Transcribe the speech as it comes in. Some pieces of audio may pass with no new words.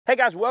Hey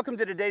guys, welcome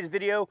to today's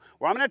video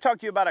where I'm going to talk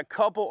to you about a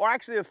couple, or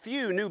actually a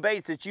few new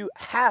baits that you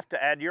have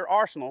to add to your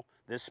arsenal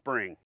this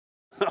spring.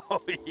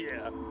 Oh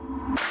yeah.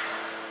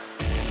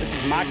 This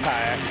is my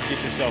kayak.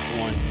 Get yourself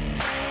one.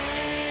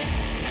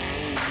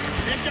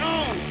 Fish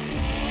on.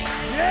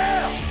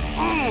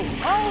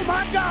 Yeah. Oh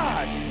my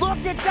God.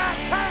 Look at that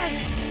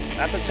tank.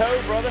 That's a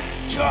toad, brother.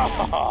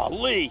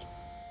 Golly.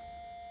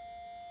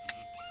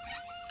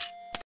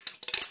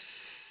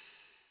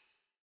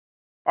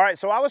 All right,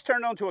 so I was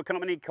turned on to a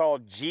company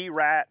called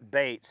G-Ratt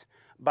baits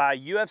by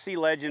UFC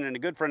legend and a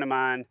good friend of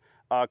mine,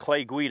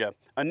 Clay Guida.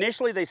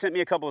 Initially, they sent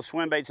me a couple of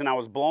swim baits and I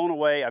was blown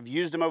away. I've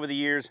used them over the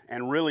years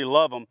and really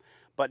love them.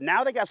 But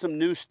now they got some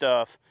new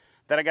stuff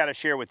that I got to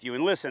share with you.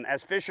 And listen,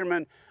 as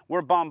fishermen,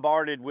 we're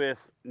bombarded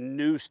with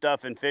new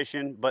stuff in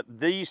fishing, but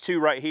these two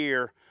right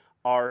here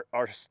are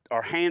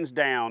hands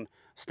down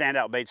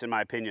standout baits in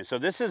my opinion. So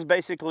this is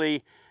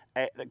basically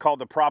called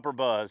the Proper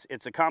Buzz.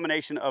 It's a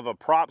combination of a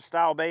prop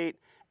style bait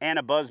and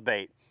a buzz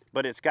bait,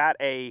 but it's got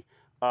a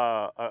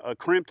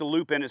crimped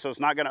loop in it, so it's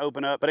not gonna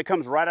open up, but it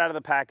comes right out of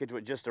the package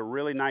with just a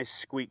really nice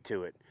squeak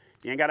to it.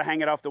 You ain't gotta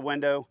hang it off the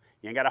window,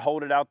 you ain't gotta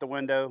hold it out the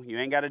window, you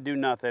ain't gotta do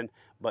nothing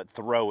but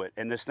throw it.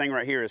 And this thing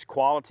right here is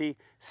quality,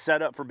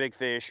 set up for big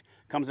fish,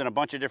 comes in a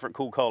bunch of different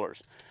cool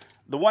colors.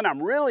 The one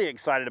I'm really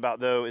excited about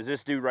though is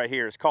this dude right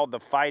here. It's called the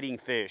Fighting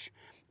Fish.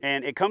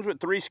 And it comes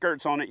with 3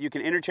 skirts on it. You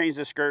can interchange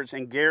the skirts,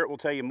 and Garrett will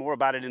tell you more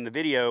about it in the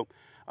video.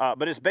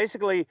 But it's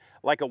basically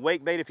like a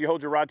wake bait if you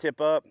hold your rod tip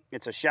up.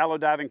 It's a shallow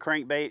diving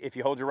crankbait if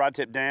you hold your rod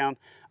tip down.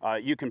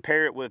 You can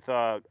pair it with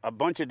a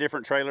bunch of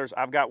different trailers.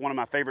 I've got one of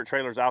my favorite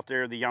trailers out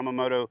there, the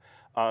Yamamoto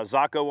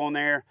Zako on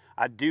there.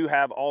 I do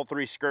have all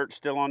 3 skirts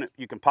still on it.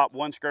 You can pop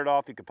 1 skirt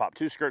off, you can pop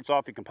 2 skirts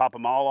off, you can pop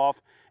them all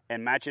off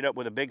and match it up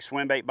with a big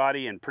swim bait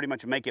body and pretty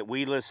much make it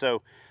weedless.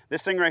 So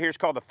this thing right here is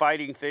called the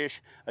Fighting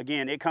Fish.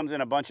 Again, it comes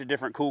in a bunch of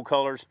different cool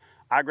colors.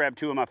 I grabbed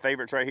 2 of my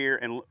favorites right here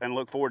and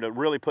look forward to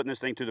really putting this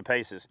thing through the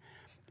paces.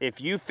 If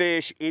you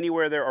fish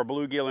anywhere there are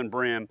bluegill and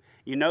brim,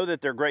 you know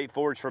that they're great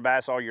forage for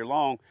bass all year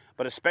long,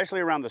 but especially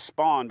around the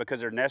spawn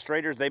because they're nest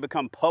raiders, they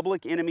become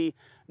public enemy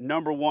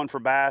 #1 for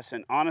bass.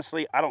 And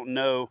honestly, I don't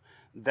know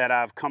that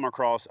I've come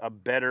across a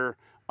better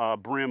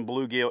brim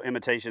bluegill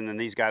imitation than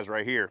these guys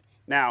right here.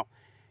 Now,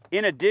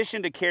 in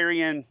addition to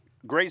carrying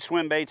great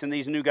swim baits and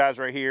these new guys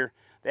right here,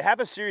 they have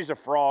a series of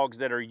frogs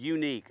that are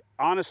unique.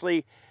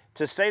 Honestly,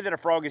 to say that a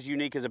frog is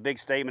unique is a big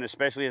statement,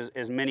 especially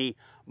as many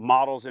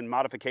models and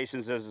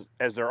modifications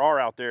as there are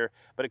out there.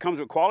 But it comes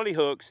with quality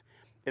hooks.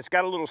 It's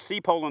got a little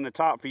seep hole on the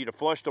top for you to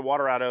flush the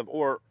water out of,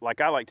 or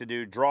like I like to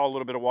do, draw a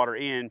little bit of water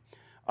in.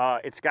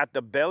 It's got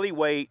the belly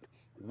weight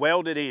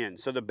welded in,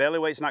 so the belly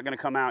weight's not going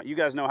to come out. You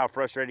guys know how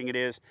frustrating it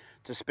is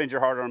to spend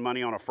your hard-earned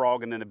money on a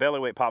frog and then the belly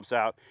weight pops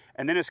out.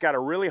 And then it's got a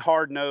really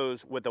hard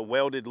nose with a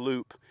welded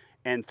loop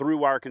and through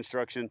wire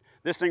construction.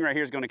 This thing right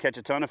here is going to catch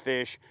a ton of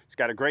fish. It's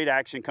got a great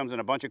action, comes in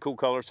a bunch of cool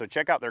colors, so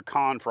check out their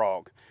Con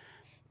Frog.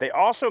 They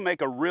also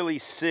make a really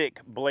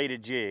sick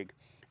bladed jig.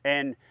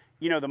 And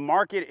you know, the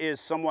market is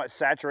somewhat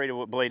saturated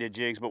with bladed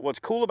jigs, but what's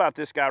cool about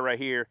this guy right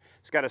here,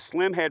 it's got a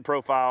slim head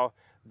profile,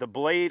 the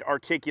blade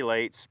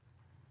articulates,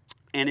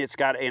 and it's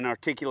got an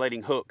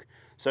articulating hook.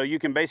 So you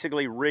can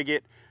basically rig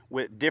it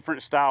with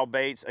different style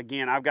baits.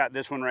 Again, I've got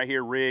this one right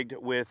here rigged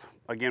with,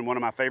 again, one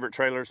of my favorite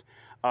trailers,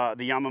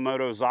 the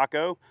Yamamoto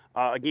Zako.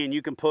 Again,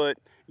 you can put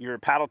your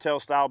paddle tail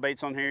style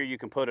baits on here. You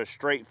can put a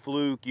straight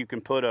fluke. You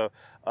can put a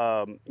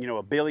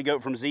billy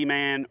goat from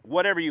Z-Man,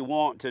 whatever you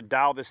want to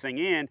dial this thing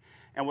in.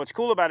 And what's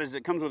cool about it is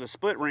it comes with a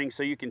split ring,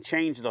 so you can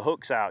change the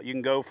hooks out. You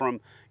can go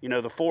from,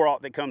 the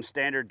 4/0 that comes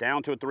standard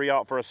down to a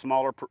 3/0 for a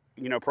smaller,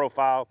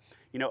 profile,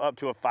 up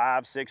to a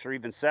 5, 6, or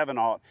even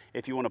 7/0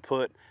 if you want to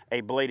put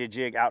a bladed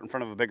jig out in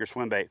front of a bigger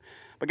swim bait.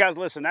 But guys,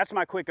 listen, that's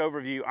my quick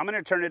overview. I'm going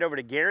to turn it over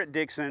to Garrett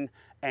Dixon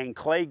and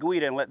Clay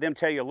Guida and let them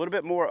tell you a little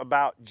bit more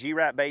about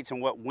G-Ratt baits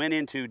and what went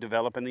into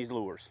developing these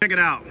lures. Check it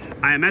out.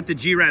 I am at the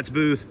G-Ratt's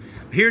booth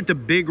here at the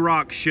Big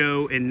Rock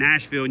show in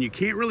Nashville, and you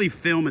can't really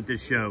film at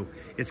this show.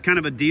 It's kind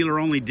of a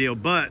dealer-only deal,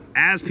 but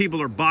as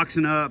people are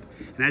boxing up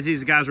and as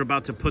these guys are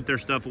about to put their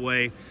stuff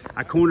away,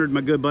 I cornered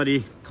my good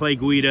buddy Clay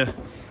Guida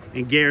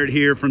and Garrett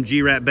here from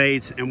G-Ratt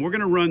Baits, and we're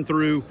going to run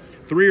through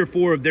 3 or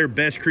 4 of their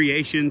best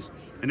creations,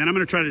 and then I'm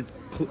going to try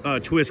to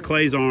twist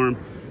Clay's arm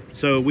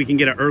so we can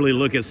get an early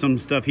look at some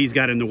stuff he's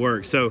got in the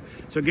works. So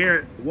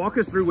Garrett, walk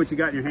us through what you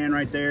got in your hand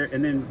right there,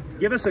 and then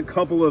give us a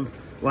couple of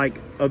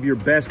your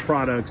best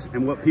products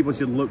and what people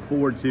should look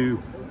forward to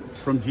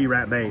from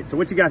G-Ratt Baits. So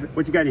what you got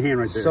in your hand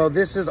right there? So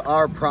this is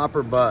our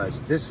Proper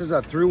Buzz. This is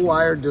a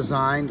through-wire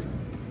designed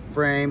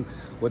frame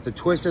with the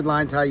twisted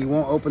line tie. You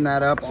won't open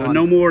that up. So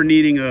no more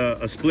needing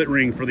a split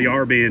ring for the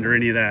R-bend or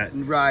any of that.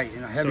 Right,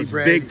 heavy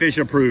braid. Big fish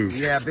approved.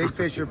 Yeah, big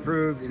fish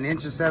approved. 1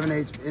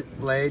 7/8"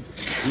 blade.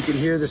 You can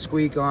hear the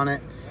squeak on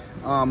it.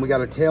 We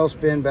got a tail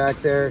spin back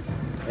there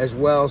as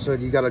well. So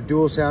you got a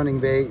dual sounding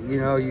bait.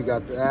 You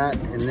got that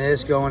and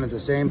this going at the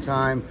same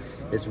time.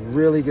 It's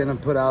really gonna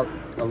put out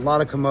a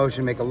lot of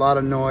commotion, make a lot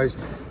of noise.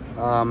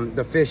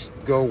 The fish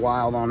go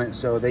wild on it,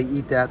 so they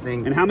eat that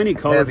thing. And how many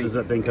colors does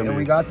that thing come in? And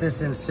we got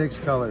this in 6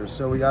 colors.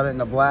 So we got it in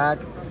the black,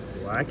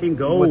 Black and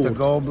gold. With the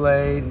gold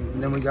blade.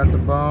 And then we got the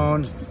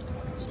bone,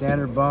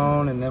 standard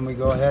bone, and then we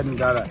go ahead and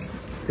got a...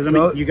 Because, I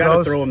mean, you got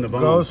to throw them the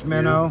bone. Ghost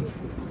minnow,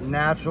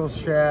 natural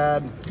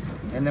shad,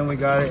 and then we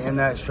got it in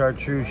that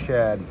chartreuse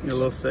shad. A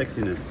little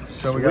sexiness.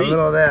 So we got a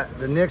little of that.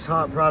 The next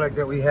hot product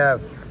that we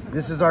have,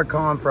 this is our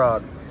con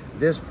frog.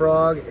 This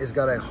frog has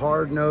got a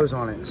hard nose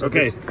on it. So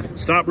okay,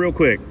 stop real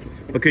quick.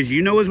 Because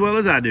you know as well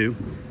as I do,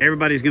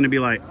 everybody's going to be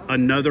like,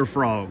 another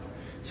frog.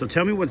 So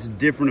tell me what's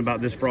different about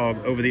this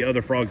frog over the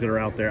other frogs that are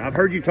out there. I've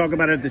heard you talk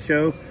about it at the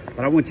show,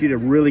 but I want you to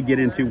really get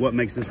into what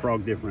makes this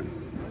frog different.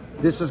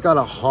 This has got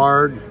a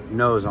hard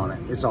nose on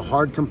it. It's a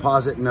hard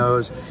composite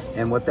nose,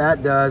 and what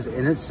that does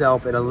in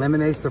itself, it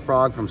eliminates the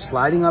frog from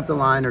sliding up the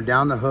line or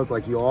down the hook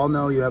like you all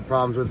know you have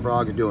problems with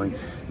frogs doing.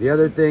 The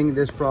other thing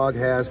this frog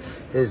has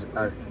is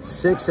a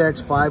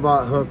 6X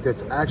 5/0 hook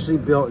that's actually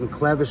built and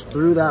clevished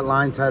through that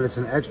line tie. It's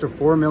an extra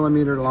 4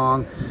 millimeter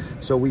long,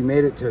 so we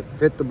made it to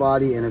fit the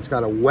body, and it's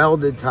got a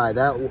welded tie.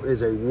 That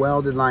is a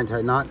welded line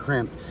tie, not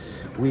crimped.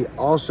 We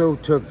also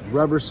took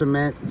rubber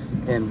cement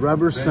and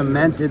rubber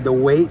cemented the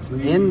weights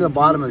in the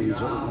bottom of these.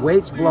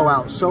 Weights blow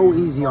out so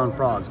easy on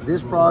frogs.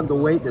 This frog, the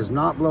weight does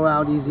not blow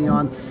out easy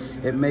on.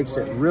 It makes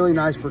it really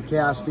nice for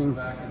casting.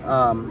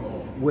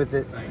 With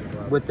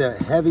the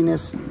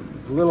heaviness,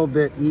 a little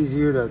bit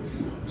easier to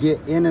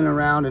get in and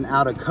around and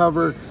out of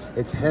cover.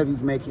 It's heavy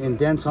to make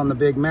indents on the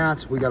big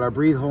mats. We got our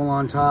breathe hole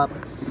on top.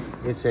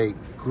 It's a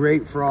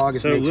great frog.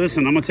 So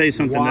listen, I'm gonna tell you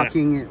something.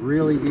 Walking it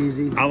really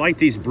easy. I like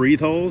these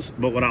breathe holes,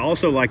 but what I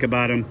also like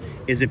about them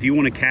is if you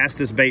want to cast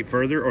this bait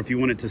further, or if you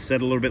want it to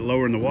set a little bit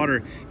lower in the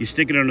water, you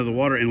stick it under the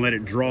water and let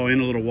it draw in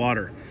a little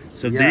water.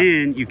 So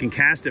then you can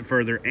cast it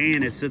further,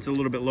 and it sits a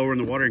little bit lower in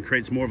the water and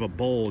creates more of a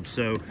bulge.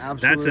 So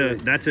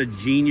that's a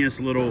genius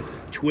little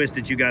twist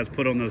that you guys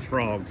put on those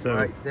frogs. So all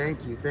right,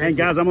 thank you. And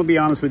guys, I'm gonna be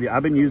honest with you.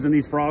 I've been using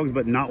these frogs,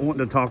 but not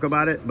wanting to talk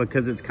about it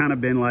because it's kind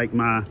of been like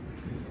my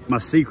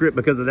secret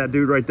because of that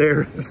dude right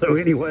there. So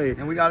anyway,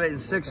 and we got it in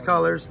 6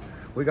 colors.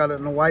 We got it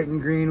in a white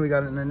and green, we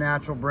got it in a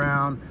natural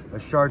brown, a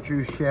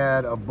chartreuse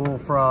shad, a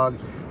bullfrog,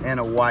 and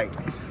a white.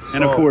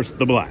 And of course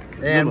the black.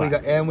 And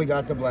we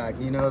got the black,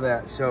 you know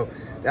that. So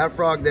that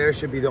frog there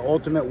should be the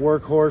ultimate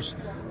workhorse.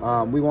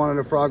 We wanted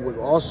a frog with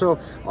also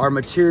our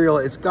material.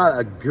 It's got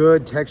a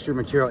good texture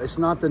material. It's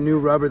not the new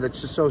rubber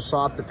that's just so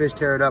soft the fish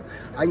tear it up.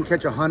 I can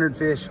catch 100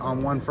 fish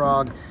on one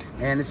frog,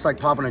 and it's like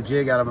popping a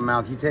jig out of a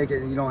mouth. You take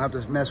it and you don't have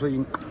to mess with it.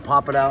 You can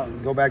pop it out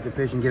and go back to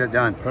fish and get it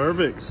done.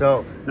 Perfect.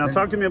 So now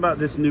talk to me about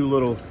this new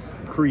little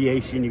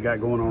creation you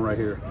got going on right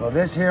here. Well,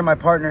 this here, my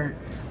partner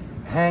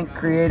Hank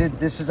created.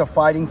 This is a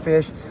fighting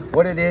fish.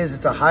 What it is,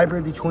 it's a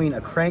hybrid between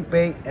a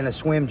crankbait and a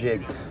swim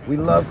jig. We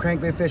love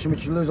crankbait fishing,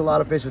 but you lose a lot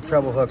of fish with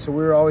treble hooks. So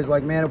we were always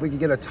like, man, if we could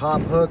get a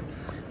top hook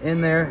in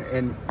there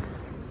and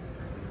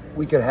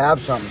we could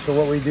have something. So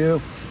what we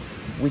do,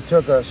 we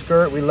took a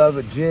skirt. We love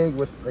a jig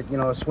with, like, you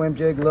know, a swim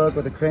jig look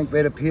with a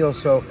crankbait appeal.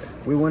 So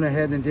we went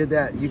ahead and did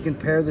that. You can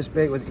pair this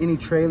bait with any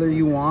trailer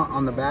you want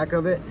on the back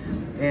of it,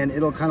 and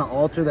it'll kind of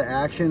alter the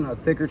action. A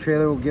thicker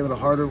trailer will give it a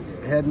harder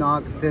head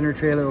knock. A thinner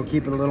trailer will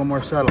keep it a little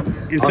more subtle.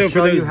 And so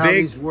for those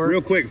big,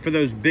 real quick, for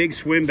those big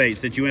swim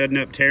baits that you end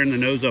up tearing the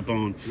nose up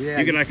on,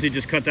 you can actually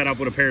just cut that off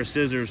with a pair of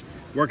scissors,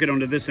 work it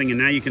onto this thing, and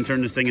now you can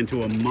turn this thing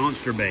into a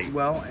monster bait.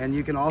 Well, and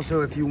you can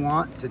also, if you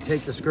want to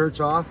take the skirts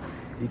off,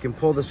 you can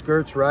pull the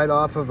skirts right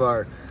off of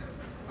our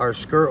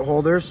skirt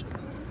holders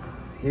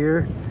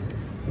here.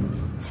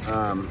 I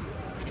don't know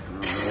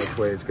which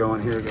way it's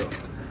going. Here we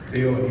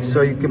go.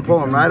 So you can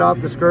pull them right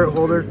off the skirt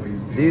holder.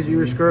 These are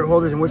your skirt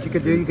holders, and what you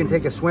could do, you can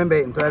take a swim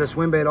bait and thread a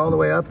swim bait all the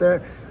way up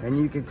there, and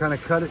you can kind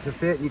of cut it to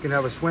fit, and you can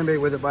have a swim bait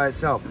with it by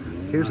itself.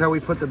 Here's how we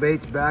put the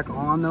baits back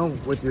on, though,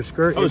 with your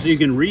skirt. Oh, so you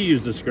can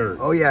reuse the skirt.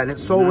 Oh yeah, and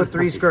it's sold with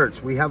 3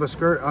 skirts. We have a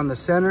skirt on the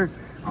center,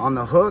 on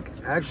the hook,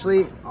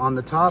 actually on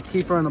the top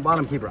keeper and the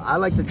bottom keeper. I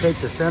like to take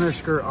the center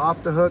skirt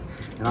off the hook,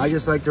 and I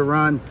just like to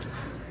run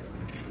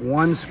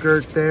one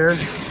skirt there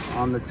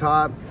on the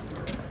top.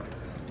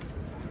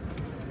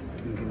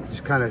 You can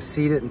just kind of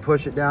seat it and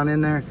push it down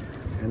in there,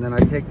 and then I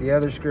take the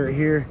other skirt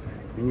here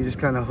and you just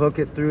kind of hook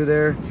it through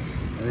there,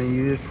 and then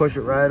you just push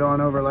it right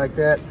on over like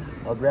that.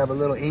 I'll grab a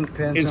little ink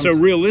pen. And so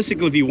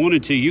realistically, if you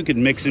wanted to, you could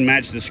mix and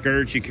match the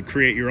skirts. You could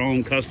create your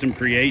own custom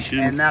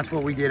creations. And that's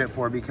what we did it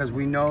for, because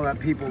we know that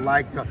people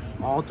like to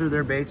alter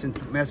their baits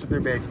and mess with their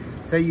baits.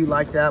 Say you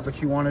like that,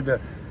 but you wanted to...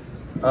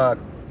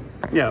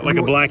 yeah, like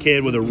a black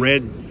head with a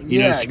red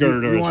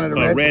skirt, or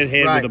a red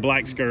head with a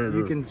black skirt.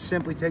 You can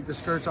simply take the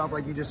skirts off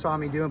like you just saw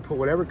me do and put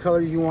whatever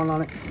colors you want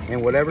on it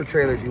and whatever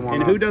trailers you want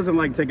on it. And who doesn't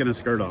like taking a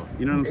skirt off?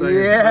 You know what I'm saying?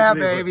 Yeah,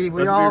 baby.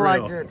 We all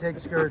like to take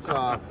skirts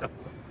off.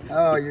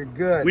 Oh, you're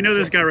good. We know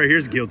this guy right here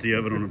is guilty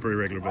of it on a pretty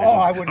regular basis. Oh,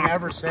 I would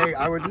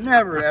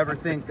never ever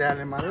think that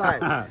in my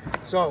life.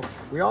 So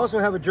we also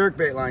have a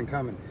jerkbait line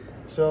coming.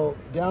 So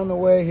down the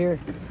way here,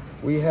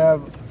 we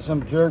have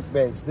some jerk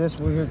baits. This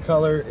weird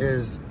color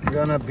is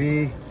gonna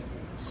be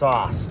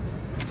sauce.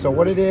 So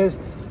what it is,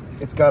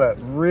 it's got a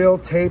real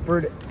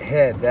tapered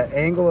head. That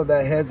angle of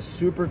that head's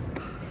super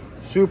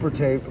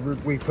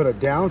tapered. We put a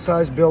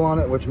downsized bill on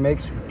it, which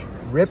makes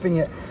ripping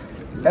it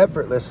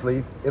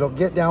effortlessly. It'll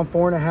get down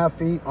 4.5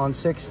 feet on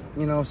 6,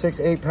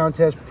 8 pound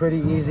test pretty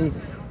easy.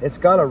 It's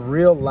got a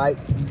real light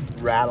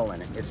rattle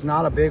in it. It's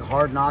not a big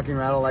hard knocking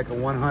rattle like a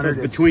 100.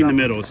 So between the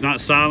middle, it's not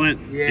silent,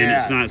 yeah, and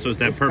it's not, so it's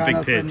that perfect kind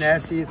of pitch.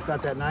 Finessey. It's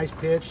got that nice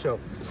pitch, so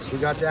we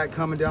got that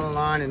coming down the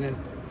line, and then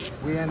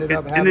we ended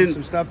up having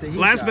some stuff that he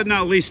last got. but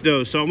not least,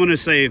 though, so I want to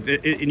say,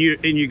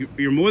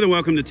 you're more than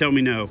welcome to tell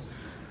me no,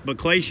 but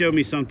Clay showed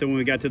me something when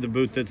we got to the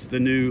booth that's the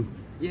new.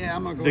 Yeah,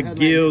 I'm gonna go the ahead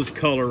Gills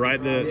color,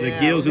 right? The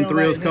Gills and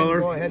Thrills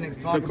color. Go ahead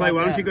and talk So Clay,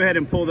 why don't you go ahead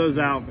and pull those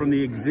out from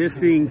the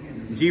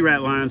existing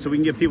G-Ratt line so we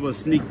can give people a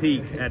sneak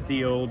peek at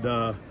the old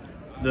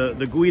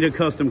the Guida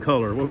custom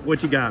color.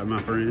 What you got,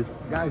 my friend?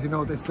 Guys, you know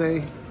what they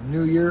say,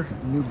 new year,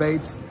 new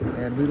baits,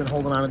 and we've been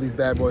holding on to these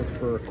bad boys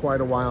for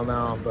quite a while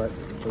now, but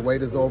the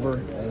wait is over,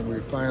 and we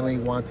finally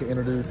want to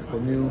introduce the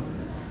new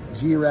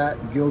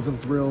G-Ratt Gills and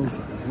Thrills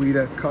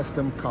Guida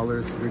custom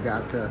colors. We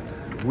got the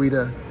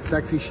Guida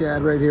Sexy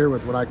Shad right here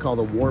with what I call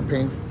the war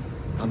paint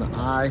on the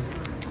eye,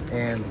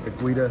 and the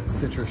Guida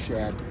Citrus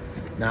Shad.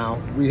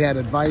 Now, we had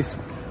advice,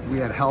 we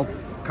had help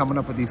coming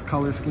up with these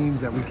color schemes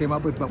that we came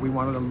up with, but we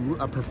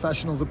wanted a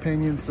professional's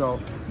opinion. So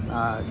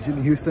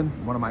Jimmy Houston,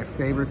 one of my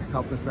favorites,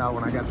 helped us out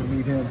when I got to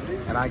meet him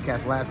at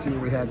ICAST last year.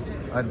 We had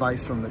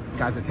advice from the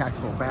guys at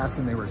Tactical Bass,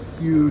 and they were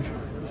huge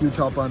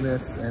help on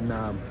this. And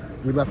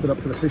we left it up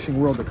to the fishing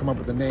world to come up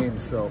with the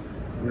names. So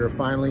we are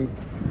finally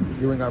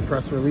doing our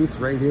press release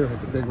right here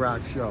at the Big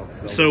Rock Show.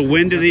 So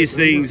when do these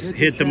things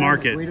hit the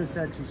market? Guida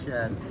Sexy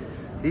Shad.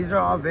 These are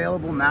all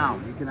available now.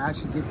 You can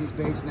actually get these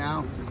baits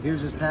now. Here's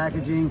his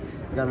packaging.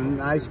 Got a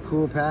nice,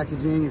 cool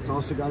packaging. It's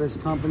also got his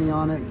company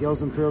on it,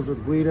 Gills and Thrills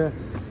with Guida.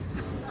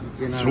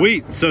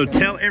 Sweet. So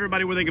tell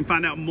everybody where they can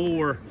find out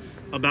more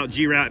about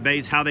G-Ratt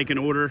baits, how they can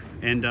order,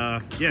 and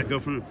yeah, go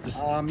from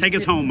there. Take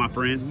us home, my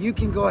friend. You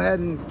can go ahead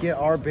and get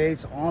our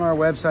baits on our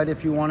website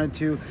if you wanted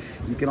to.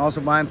 You can also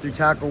buy them through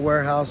Tackle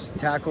Warehouse,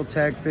 Tackle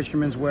Tech,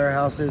 Fisherman's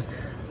Warehouses,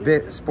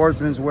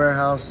 Sportsman's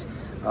Warehouse.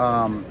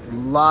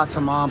 Lots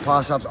of mom and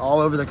pop shops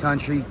all over the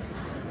country.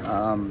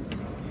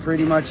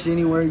 Pretty much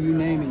anywhere you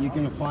name it, you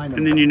can find them.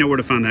 And then you know where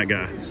to find that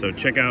guy. So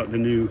check out the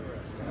new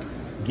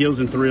Gills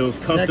and Thrills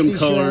custom Sexy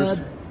colors,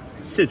 Shad.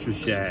 Citrus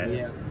Shad.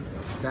 Yeah.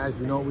 Guys,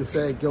 you know what we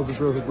say, Gills and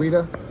Thrills with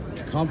Guida.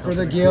 Come for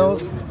the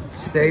gills,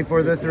 stay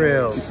for the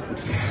thrills.